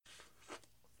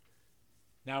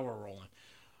Now we're rolling.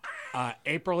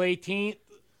 April 18th,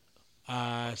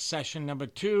 session number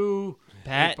 2.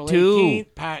 Pat April 2.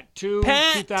 18th, Pat 2,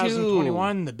 Pat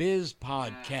 2021, The Biz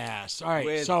Podcast. All right,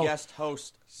 With so guest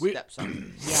host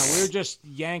Stepson. yeah, we were just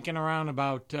yanking around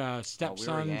about Stepson's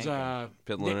Fiddling our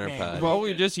nickname. pies. Well,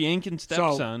 we're just yanking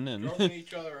stepson and Throwing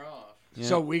each other off. Yeah.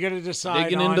 So we got to decide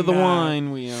digging on, into the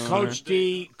wine. We are. Coach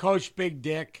D, Coach Big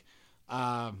Dick.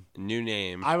 New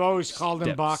name. I've always called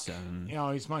him Buck. Stepson. You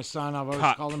know, he's my son. I've always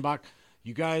Cock. called him Buck.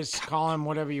 You guys call him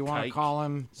whatever you want to Kike. call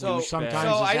him. So, sometimes so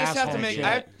his I just have to asshole make.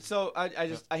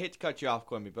 shit. I hate to cut you off,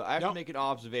 Quimby, but I have Nope. to make an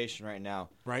observation right now.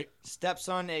 Right.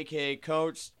 Stepson, aka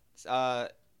Coach,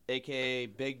 aka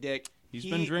Big Dick. He's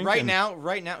been drinking.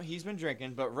 Right now he's been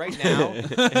drinking, but right now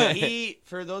he.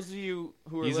 For those of you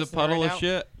who are He's a listening puddle right of now,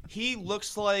 shit. he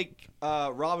looks like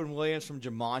Robin Williams from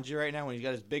Jumanji right now when he's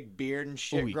got his big beard and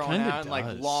shit he growing kinda out and like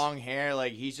does. long hair.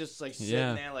 Like he's just like sitting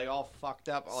Yeah. there like all fucked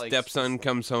up. Like Stepson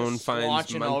comes home, just finds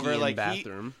slouching monkey over, in like,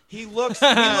 bathroom. He looks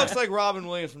like Robin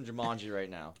Williams from Jumanji right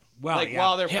now. Well, like yeah.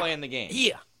 while they're Yeah. playing the game.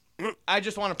 Yeah. I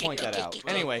just want to point that out.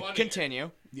 Anyway, funnier. continue.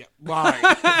 Yeah. Well,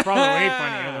 it's probably way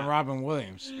funnier than Robin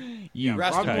Williams. You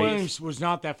Rest in Robin peace. Williams was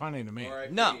not that funny to me.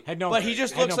 No, Had no- but he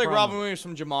just had looks no like problem. Robin Williams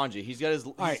from Jumanji. He's got his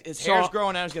right, his so- hair's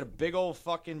growing out. He's got a big old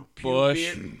fucking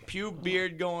Bush. pube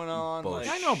beard going on. Bush.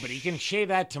 Like, I know, but he can shave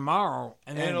that tomorrow,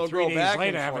 and then it'll 3 grow days back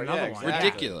later and have forth. another Yeah, one. exactly.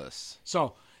 Ridiculous.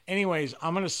 So, anyways,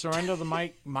 I'm gonna surrender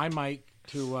my mic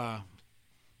to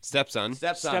Stepson.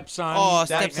 Stepson. Oh, right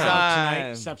Stepson. now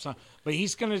tonight, Stepson. But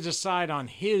he's gonna decide on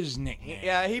his nickname.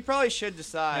 Yeah, he probably should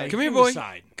decide. He Come here, can boy.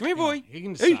 decide. Come here, You know, boy. he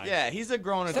can decide. Yeah, he's a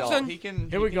grown adult. Stepson. He can.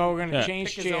 Here we go. We're gonna Yeah.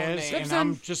 change Pick his own chairs, name. and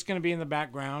I'm just gonna be in the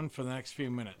background for the next few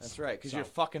minutes. That's right, because So, you're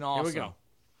fucking Here awesome. we go.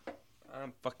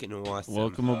 I'm fucking awesome.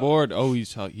 Welcome aboard. Oh,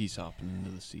 he's hopping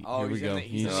into the seat. Oh, Here we he's in go. the-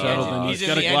 he's He's in the settled engine. in. He's He's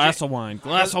in got a the glass of wine.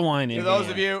 Glass of wine in For those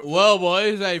here. of you, Well,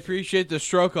 boys, I appreciate the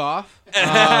stroke off.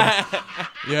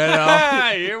 You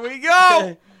know, here we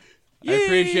go. I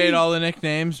appreciate all the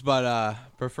nicknames, but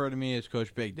prefer to me as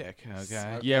Coach Big Dick.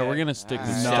 Okay, Yeah, we're gonna stick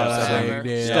with not a Stepson. big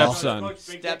deal. Stepson.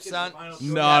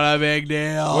 Stepson. Not a big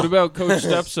deal. What about Coach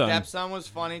Stepson? Stepson was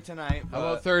funny tonight. How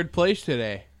about third place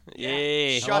today?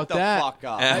 Yeah. Shut about the that? fuck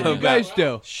up. How How'd you about- guys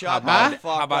do? Shut Huh? the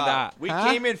fuck How about up. that? We Huh?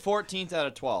 came in 14th out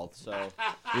of 12th, so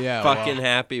Yeah, Fucking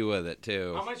happy with it,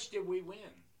 too. How much did we win?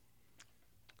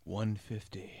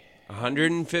 150.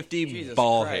 150 Jesus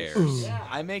ball Christ. hairs. Yeah.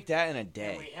 I make that in a And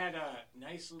day. we had a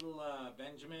nice little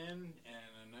Benjamin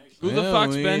and a nice. Who little... the Yeah,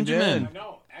 fuck's we Benjamin? did.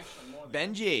 No, actually more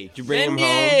than Benji. Did you bring him home?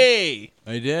 Benji!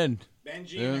 I did.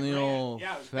 Benji They're and the the Grant. old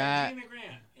Yeah, it was fat- Benji and the Grant.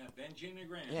 Yeah, Benji and the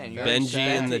Grant. Yeah, and Very you're Benji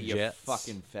sad and the that you Jets.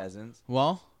 fucking pheasants.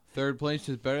 Well, third place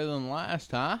is better than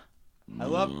last, huh? I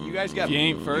love you guys. Got If you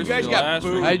ain't first, you guys you're got last,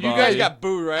 booed. or you You guys guys got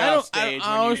booed right off stage. I when you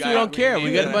honestly got- don't care. when We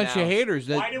you got a got bunch of announced. haters.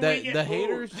 Why did we get The booed?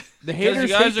 haters. The Because haters. you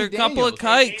guys hate are a couple of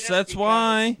Daniels. kikes, that's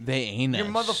why. They ain't You're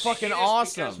us. motherfucking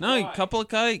awesome. No, a couple of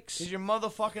kikes. Cause you're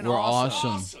motherfucking We're awesome.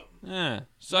 awesome. Yeah. No,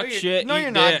 Suck you're, shit, No, eat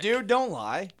you're not, dick. dude. Don't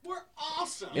lie. We're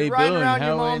awesome. Hey, You're riding Boone, around your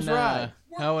how mom's in, ride.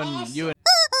 how in awesome. you and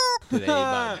today,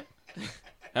 bud?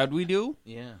 How'd we do?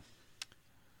 Yeah.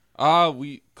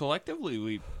 We collectively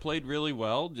we played really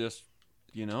well. Just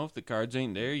if the cards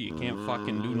ain't there, you can't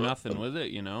fucking do nothing with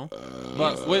it.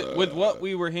 But with what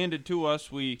we were handed to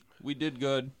us, we did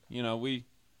good.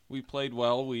 We played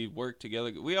well. We worked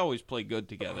together. We always play good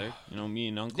together. Me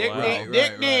and Uncle Dick Al. Dean.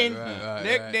 Dick Dean. right,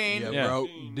 Dick right. Dean. You Yeah. broke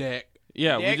dick.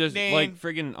 Yeah, we Dick just Dean. like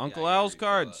friggin' Uncle Al's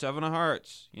card, 7 of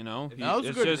hearts. That was a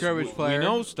It's good just, cribbage we player.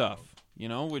 know stuff.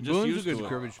 We're just Boone's a used good to it.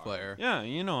 cribbage player. Yeah,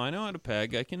 I know how to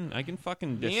peg. I can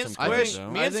fucking dish Me and some I cards. Squish. think-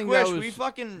 out. Me I and think Squish. that We was-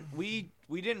 fucking we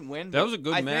didn't win. That but was a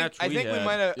good I match Think, I we think we had.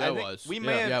 might have. Yeah, I it think was. we Yeah,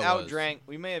 may have yeah, it was. outdrank.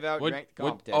 We may have outdrank What- the what-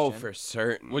 competition. Oh, for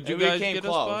certain. What'd you And we guys came get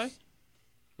close. us by?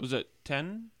 Was it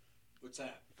 10? What's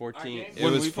that? 14. Our game? It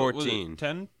When was we put- was it 14.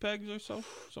 10 pegs or so?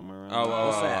 Somewhere around Oh, there? oh,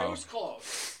 What's oh, that? It oh. was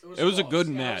close. It was a close. good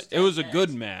Yeah, match. It 10 was a packs.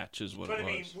 good match is what But it I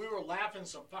mean, was. we were laughing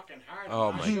so fucking hard. Oh,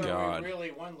 I'm not my sure God. We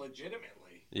really won legitimately.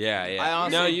 Yeah, I yeah.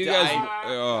 honestly No, you guys. died.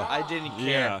 Oh. I didn't care.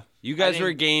 Yeah. You guys didn't-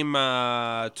 were game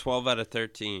 12 out of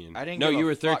 13. I didn't. No, give you a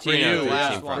were fuck 13 out of for the last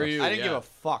 13. one. For you, I didn't give yeah. a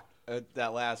fuck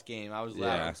that last game. I was Yeah.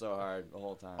 laughing so hard the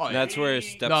whole time. Oh, yeah. That's where No,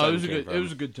 Stepson No, it was a came good. from. It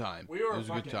was a good time. We were It was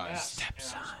a good fucking time. mess. I'm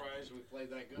surprised we played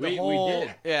that good. We- The whole,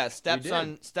 did. Yeah,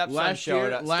 stepson Last showed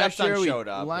year, up. last Stepson year we showed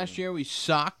up. last year we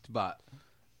sucked, but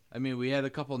I mean we had a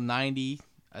couple 90.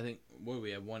 I think what did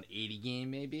we have 180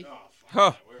 game maybe. Oh, fuck Huh.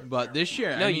 that. We were But this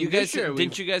year, No, I mean, you this guys year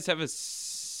didn't. You guys have a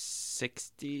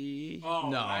 60? Oh,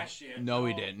 No, last year. no,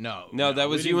 we didn't. No, No, that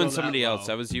we was didn't you go and that somebody low. else.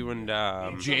 That was you and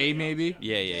Jay maybe.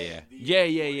 yeah.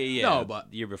 No,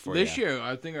 but the year before. This yeah. year,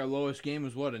 I think our lowest game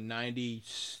was what a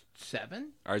 96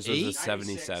 7? Ours was a 8?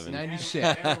 77.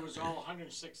 96. And it was all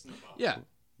 106 and above. Yeah.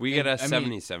 We got a I mean-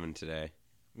 77 today.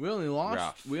 We only lost.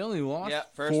 Rough. We only lost Yeah,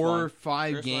 first 4 one. or 5 First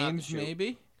one out the games, chute.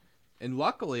 maybe. And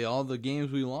luckily, all the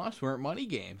games we lost weren't money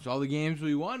games. All the games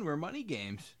we won were money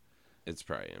games. It's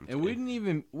probably empty. And we didn't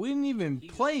even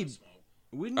play.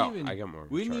 We didn't Oh, even. I got more.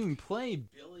 We didn't Truck. even play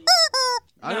Billy.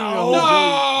 I don't know who Billy's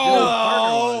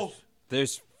partner was.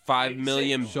 There's 5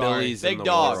 million Sorry. Billies in Big the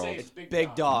dog. world. It's big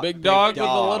Big dog. Big dog with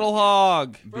a little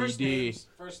hog. First BD. names,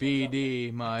 first names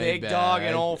BD, my Big bad. dog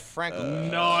and old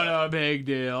Franklin. Not a big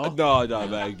deal. No, not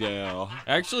big deal.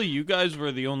 Actually, you guys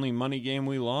were the only money game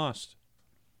we lost.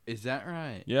 Is that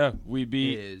right? Yeah, we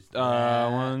beat Is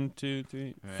that 1, 2,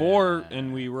 3, 4, right?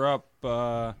 and we were up.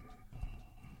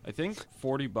 I think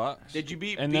 $40. Did you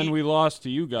beat? And then we lost to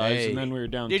you guys, Hey. and then we were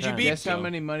down. Did you 10, beat- Guess how so-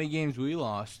 many money games we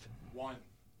lost? 1.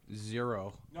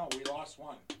 0. No, we lost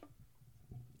 1.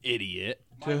 Idiot.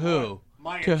 To who?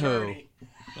 My To who? attorney.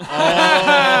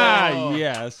 Ah,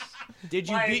 yes. Did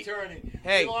you My beat? attorney.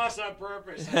 Hey. We lost on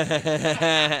purpose.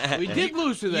 We did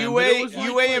lose to them. UA, but it was like-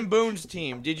 UA and Boone's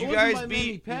team. Did you It wasn't guys by beat? many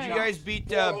Did you packs. guys beat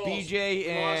 4 holes. BJ We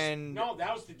lost- and No,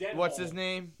 that was the dead what's hole. his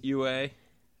name? UA.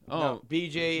 Oh, No,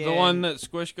 BJ. the and, one that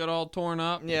Squish got all torn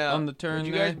up Yeah. on the turn Did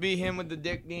you there? guys beat him with the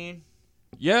Dick Dean?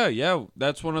 Yeah,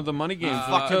 that's one of the money games.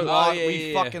 we Fucking took. lost. yeah,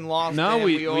 We yeah. fucking lost. No, him.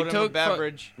 we owed him a took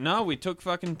beverage. No, we took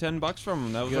fucking $10 from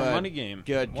him. That was Good. a money game.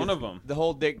 Good. One 'cause of them. The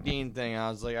whole Dick Dean thing. I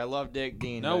was like, I love Dick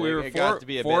Dean. No, but we were it got to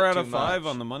be a four bit out too of 5 much.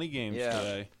 on the money games Yeah.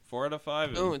 today. 4 out of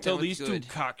 5. Oh, Until that these was two good.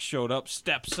 cocks showed up,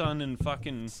 stepson and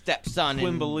fucking Stepson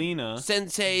and Quimbolina.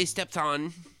 Sensei stepped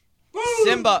on.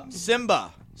 Simba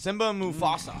and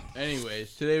Mufasa.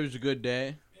 Anyways, today was a good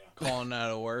day. Calling out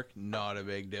of work, not a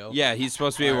big deal. Yeah, he's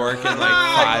supposed to be working like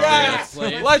 5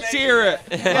 minutes. Let's hear it.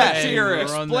 Let's Hey, hear it.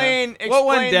 run Explain. What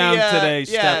went explain down the, today,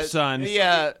 yeah, stepson?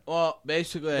 Yeah. Well,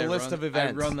 basically, The I list run, of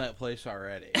events. I run that place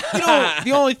already.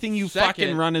 The only thing you Second-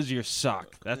 fucking run is your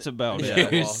sock. That's about Yeah,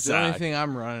 it. well, the only thing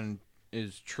I'm running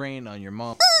is train on your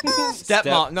mom.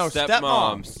 Stepmom. No,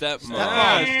 stepmom.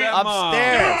 Stepmom.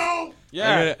 Upstairs.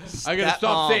 Yeah, I gotta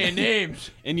stop Stepmom. saying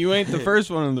names. and you ain't the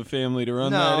first one in the family to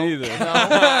run No. that either.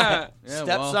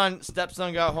 Yeah,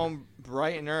 Stepson got home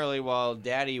bright and early while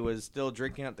Daddy was still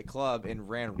drinking at the club and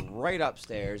ran right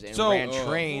upstairs and So, ran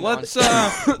train. Let's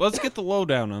on let's get the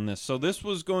lowdown on this. So this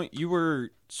was going. You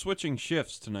were switching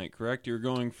shifts tonight, correct? You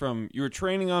were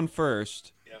training on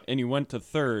first, and you went to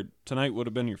third. Tonight would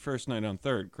have been your first night on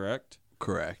third, correct?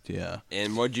 Correct. Yeah.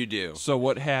 And what'd you do? So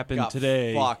what happened got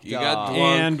today? fucked You got up. drunk.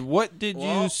 And what did you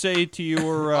Well, say to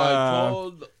your I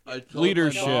told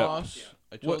leadership? my boss,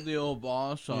 I told What- the old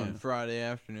boss on Yeah. Friday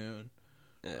afternoon.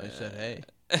 I said, "Hey,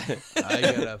 I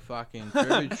got a fucking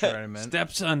cribbage tournament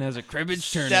stepson has a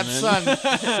cribbage tournament?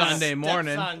 Stepson. Sunday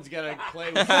morning." Stepson's gonna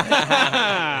play with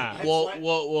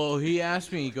Well, he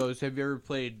asked me. He goes, "Have you ever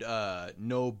played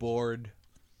no board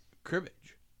cribbage?"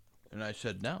 And I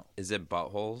said, "No." Is it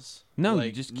buttholes? No, you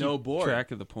Like, just keep no board.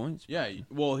 track of the points. Yeah.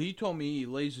 Well, he told me he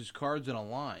lays his cards in a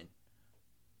line,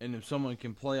 and if someone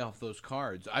can play off those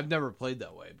cards, I've never played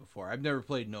that way before. I've never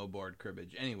played no board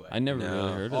cribbage. Anyway, I never No.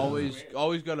 really heard of it.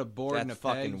 always got a board and a That's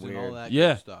fucking pegs and weird. all that Yeah.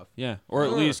 kind of stuff. Yeah, or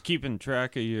at least keeping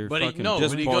track of your But he- fucking. no,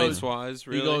 Just but he points goes- wise,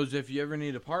 really? He goes, "If you ever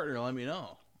need a partner, let me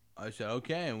know." I said,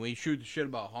 "Okay," and we shoot the shit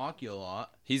about hockey a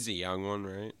lot. He's a young one,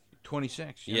 right?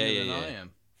 26, Yeah, younger yeah, than yeah. I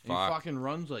am. And Fuck. he fucking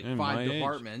runs like In 5 my age.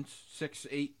 departments, 6,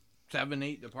 8, 7,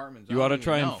 8 departments. You I ought to don't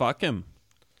try even and know. fuck him.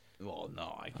 Well,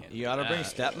 no, I can't. You do gotta that. bring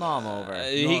stepmom over. No,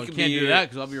 He I could can't be do that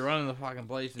because I'll be running the fucking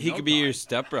place. In He no could be your time.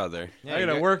 stepbrother. Yeah, I you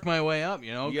gotta got- work my way up,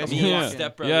 you know. You guys couple need fucking-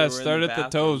 stepbrother. Yeah, were in start the at the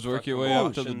bathroom toes, work your way fucking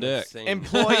up to the washing dick. sink.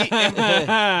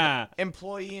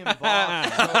 Employee and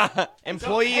boss.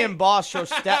 Employee and boss show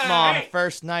stepmom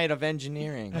first night of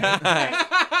engineering.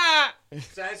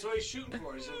 So that's what he's shooting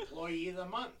for, is employee of the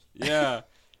month. Yeah.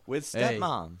 With Hey.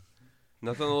 stepmom.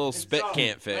 Nothing a little spit So,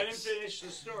 can't Let him fix. finish the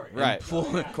story. Right.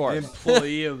 Of course.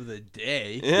 Employee of the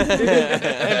day.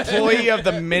 Employee of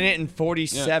the minute and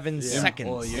 47 Oh,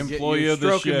 seconds. Employee you're of the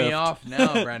stroking me shift. off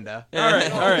now, Brenda. All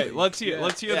right. Let's hear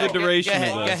Yeah, the duration go ahead,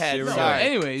 of go this. ahead, Here we sorry. go.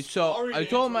 Anyways, so Already I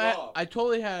told him interrupt. I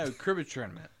totally had a cribbage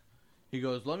tournament. He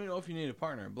goes, "Let me know if you need a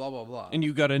partner." Blah blah blah. And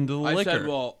you got into the I liquor.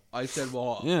 said,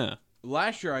 well, Yeah.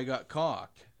 last year I got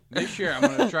cocked. This year I'm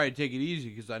gonna try to take it easy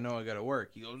because I know I gotta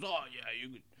work. He goes, "Oh yeah, you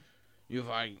get You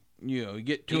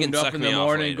can tuned up suck in me the off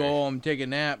morning, later." go home, take a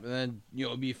nap, and then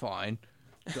you'll be fine."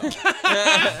 So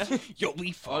You'll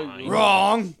be fine.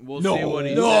 Wrong. we'll see what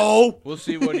he No. We'll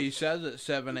see what he says at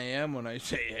 7 a.m. when I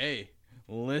say, "Hey,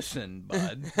 listen,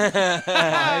 bud,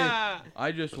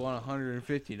 I just won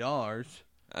 $150,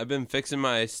 I've been fixing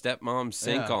my stepmom's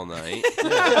sink Yeah. all night.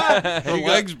 Her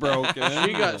leg's broken.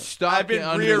 She got stuck. I've been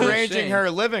under the rearranging sink.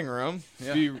 her living room.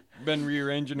 Yeah. Been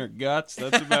rearranging her guts.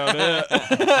 That's about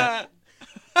it.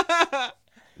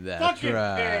 That's Fucking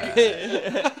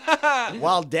right.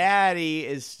 While Daddy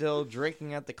is still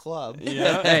drinking at the club.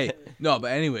 Yeah. Hey, no,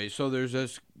 but anyway, so there's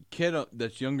this kid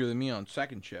that's younger than me on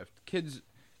second shift.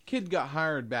 Kid got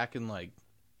hired back in like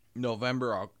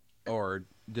November or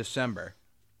December,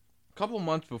 a couple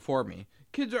months before me.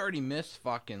 Kid's already missed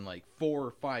fucking like 4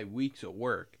 or 5 weeks of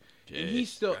work, and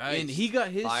he's still and he got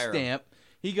his Fire him. stamp.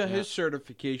 He got his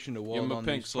certification to him weld a on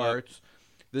pink these slip. parts.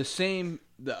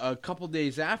 A couple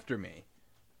days after me.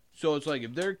 So it's like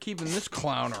if they're keeping this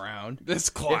clown around. This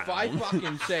clown. If I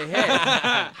fucking say,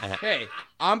 hey,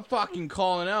 I'm fucking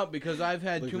calling out because I've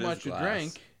had too at much this to glass.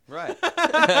 drink. Right.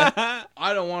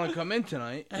 I don't want to come in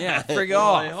tonight. Yeah, frig Well,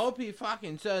 off. I hope he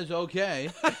fucking says okay.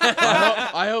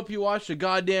 I hope you watch the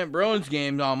goddamn Bruins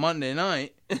games on Monday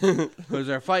night because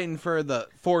they're fighting for the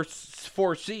four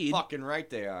seed. Fucking right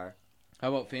they are. How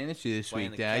about fantasy this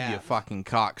Playing week, the Dad? You Cavs. fucking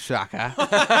cocksucker.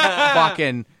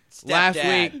 Fucking last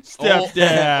Stepdad. week,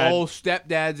 Stepdad. Old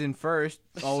stepdad's in first.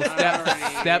 Old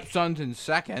Alright. stepson's in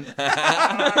second.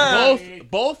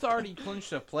 Alright. Both already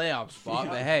clinched a playoff spot.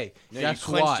 But hey, No, guess you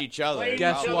clinched what? each other. Played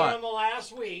Guess each other what? in the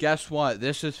last week. Guess what?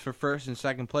 This is for first and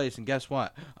second place, and guess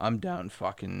what? I'm down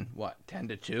fucking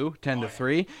 10-2,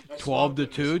 10-3, That's 12-2, fucking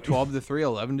 12-3,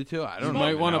 11-2. I You don't know.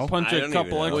 might want to know. punch I a don't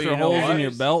couple even know. extra Well, you know holes in what?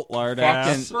 your belt, lard Fucking-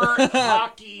 ass. Expert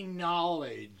hockey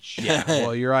knowledge. Yeah,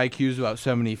 well, your IQ's about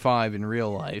 75 in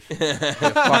real life. You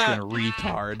fucking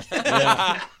retard.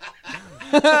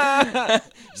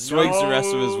 Swigs the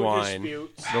rest of his No wine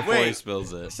disputes. before he Wait.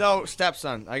 spills it. So,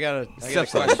 stepson, I got a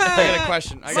Stepson. question. I got a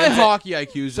question. I My got hockey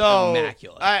IQ's so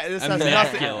immaculate. this has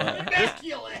nothing.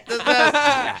 Immaculate. This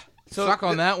has- so Suck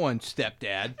on that one,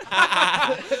 stepdad.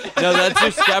 No, that's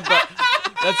your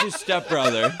That's your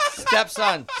stepbrother.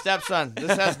 stepson.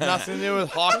 This has nothing to do with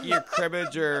hockey or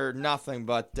cribbage or nothing.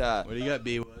 But What do you got,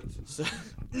 B-Woods?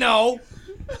 no.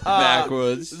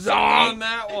 Backwoods. On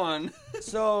that one.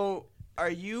 So, are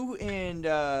you and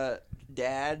Dad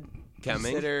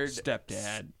Coming? considered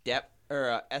Stepdad.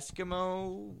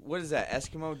 Eskimo? What is that?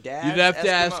 Eskimo dad? You'd have to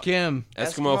ask him.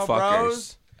 Eskimo Eskimo fuckers.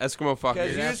 bros? Eskimo Because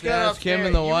fuckers. you have just to got ask upstairs. him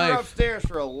and the you wife. were upstairs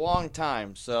for a long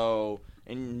time,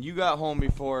 and you got home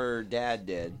before Dad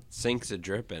did. Sinks a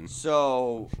dripping.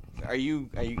 So, are you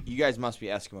guys must be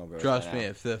Eskimo bros. Trust by me, now.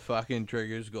 if the fucking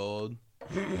trigger's gold,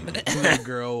 the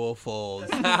girl will fold.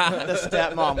 The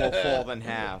stepmom will fold in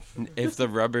half. If the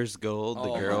rubber's gold, the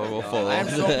Oh girl my will God. fold. I am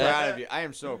so proud of you. I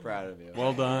am so proud of you.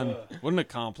 Well done. What an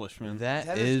accomplishment. That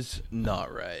That is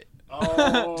not right.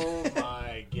 Oh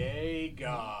my gay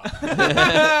god.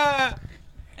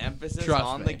 Emphasis Trust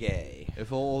on me. the gay.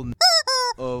 If old No.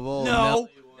 Nelly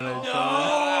wanted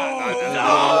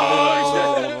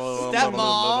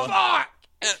Stepmom.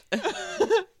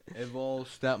 if old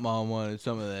stepmom wanted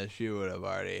some of that, she would have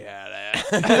already had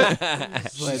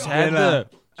it.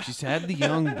 She's had the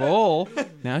young bull.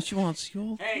 Now she wants the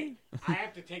old. Hey, I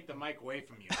have to take the mic away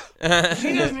from you.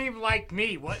 She doesn't even like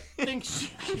me. What thinks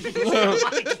she doesn't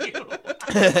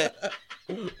like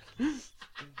you?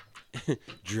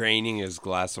 Draining his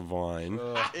glass of wine.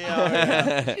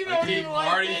 Yeah. You don't even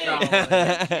like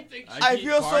me. I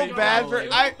feel so party bad for.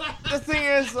 fouling. The thing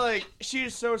is, like,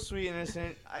 she's so sweet and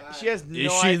innocent. She has no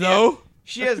Is she idea. though?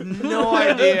 She has no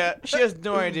idea. She has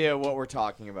no idea what we're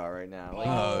talking about right now. Like,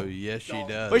 Oh yes, she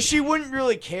does. but she wouldn't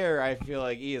really care. I feel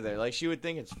like either. Like, she would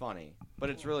think it's funny, but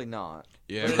it's really not.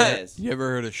 you But ever, it is. you ever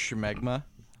heard of schmegma?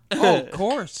 Oh, of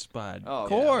course, bud. Oh, Of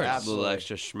course. yeah, A little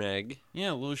extra schmeg.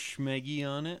 Yeah, a little schmeggy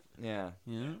on it. Yeah.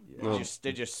 Yeah.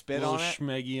 Did you A spit little on it?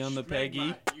 schmeggy on the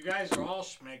Peggy. You guys are all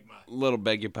schmegma. Little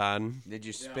beg your pardon. Did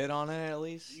you spit on it at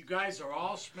least? You guys are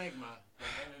all schmegma that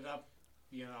ended up,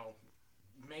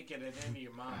 making it into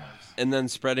your mamas. And then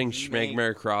spreading Schmeg-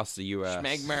 schmegmer across the U.S.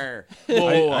 Schmegmer.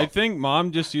 I think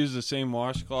Mom just used the same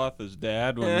washcloth as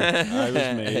Dad when I was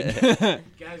made.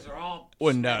 You guys are all.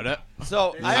 Wouldn't doubt it.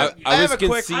 So I- have, I have was a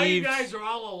quick. How you conceived- guys are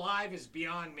all alive is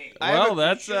beyond me. I have Well, a-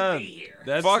 that's shouldn't be here.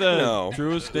 that's Fuck the no.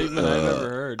 truest statement I've ever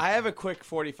heard. I have a quick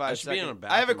 45 should be in a second.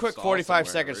 I have a bathroom quick stall 45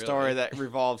 somewhere, second really. story that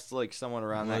revolves like someone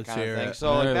around Let's that kind hear of thing. it.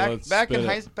 So like, Yeah, let's back in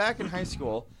spit high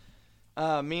school,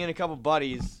 me and a couple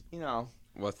buddies,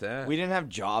 What's that? we didn't have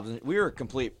jobs. And we were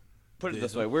complete. Put it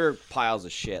this way, we were piles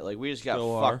of shit. Like we just got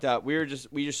Still fucked up. We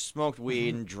just smoked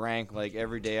weed and drank like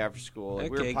every day after school.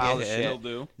 Like, we were Okay, piles of get shit. it.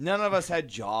 do. None of us had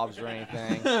jobs or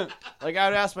anything. Like I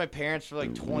would ask my parents for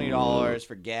like $20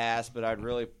 for gas, but I'd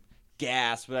really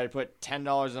gas, but I'd put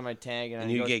 $10 in my tank and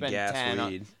And I'd you go get spend gas 10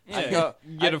 weed.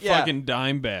 Get a fucking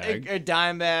dime bag. a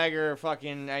dime bag or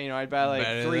fucking, I'd buy like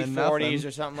Better 3 than 40s nothing.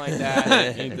 or something like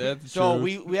that. Ain't that the So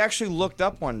truth? we actually looked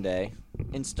up one day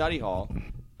in study hall.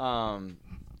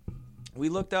 We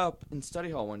looked up in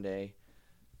study hall one day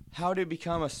how to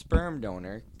become a sperm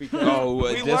donor.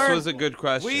 Because This was a good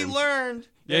question. we learned.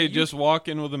 Yeah, that you just walk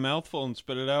in with a mouthful and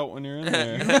spit it out when you're in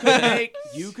there.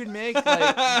 you could make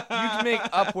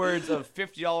upwards of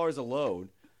 $50 a load,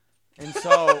 and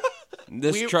so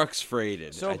This we- truck's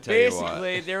freighted. so I tell you what.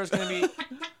 basically there was gonna be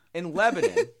in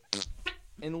Lebanon.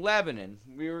 In Lebanon,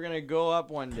 we were gonna go up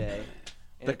one day.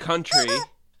 The country.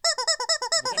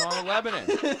 What's wrong with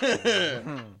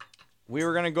Lebanon? We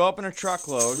were gonna go up in a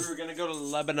truckload. We were gonna go to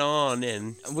Lebanon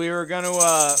and We were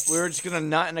just gonna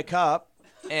nut in a cup,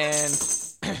 and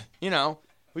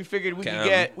we figured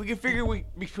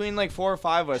between like 4 or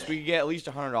 5 of us, we could get at least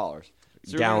 $100.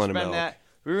 So Gallon of milk.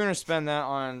 We were gonna spend that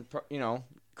on,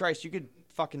 Christ, you could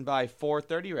fucking buy 4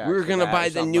 30 racks. we were of gonna that or buy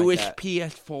the something newest like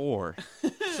PS4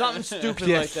 that. Something stupid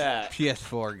like that.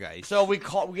 PS4 guys. So we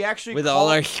actually with called, all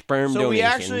our sperm so we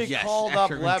donations. actually Yes, called up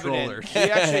extra Lebanon.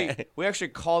 controllers. We actually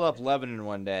called up Lebanon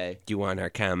one day, Do you want our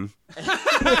chem?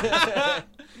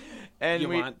 and You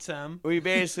we want some? we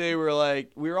basically were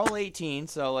like, we were all 18,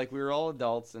 so like we were all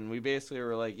adults, and we basically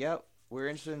were like, yep, we're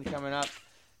interested in coming up.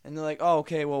 And they're like, oh,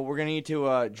 okay, well, we're gonna need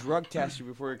to drug test you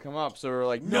before we come up. So we're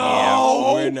like, no.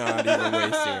 Yeah, we're not even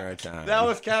wasting our time. That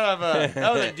was kind of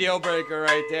a deal breaker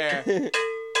right there.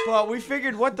 But we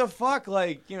figured, what the fuck,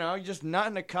 like, you just nut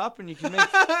in a cup and you can make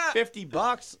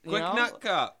 $50. Quick nut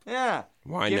cup. Yeah.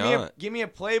 Why give not? Give me a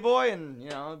Playboy and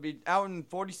it'd be out in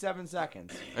 47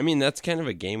 seconds. I mean, that's kind of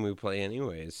a game we play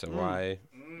anyways. So why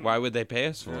would they pay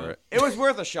us for it? It was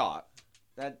worth a shot.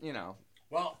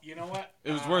 Well, you know what?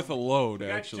 It was worth a load, we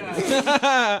got, actually.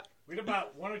 We had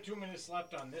about 1 or 2 minutes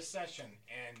left on this session,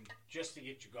 and just to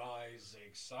get you guys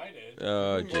excited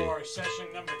Oh, gee. for session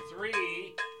number 3,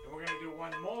 and we're gonna do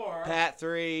one more. Pat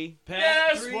 3.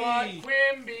 Guess what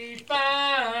Quimby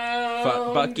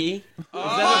found? Bucky?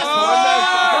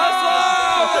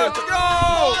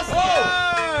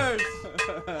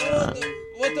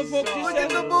 What the fuck Look at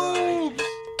the boobs!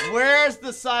 Where's the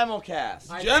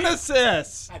simulcast?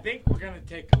 Genesis! I think we're gonna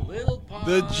take a little pause.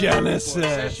 The Genesis. For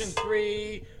session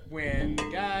 3, when the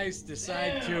guys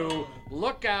decide to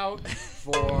look out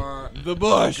for The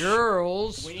bush.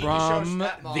 girls We need to show from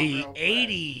StepMom the real quick.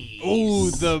 80s.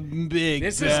 Ooh, the big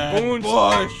This is bad Boone's,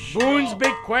 bush. Boone's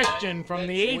big question from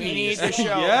the 80s. We need to show.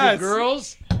 Yes.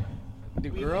 The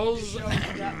girls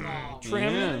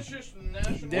trim Yeah.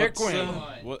 their What's,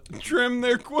 quim. what? Trim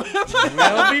their quim.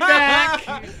 We'll be back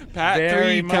Pat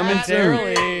very 3 coming soon.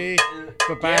 momentarily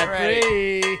for Get Pat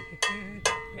ready. 3.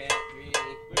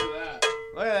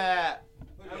 Look at that.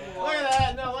 Look at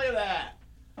that. No, look at that.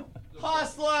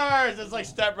 Hustlers. It's like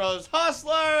Step Brothers.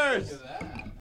 Hustlers.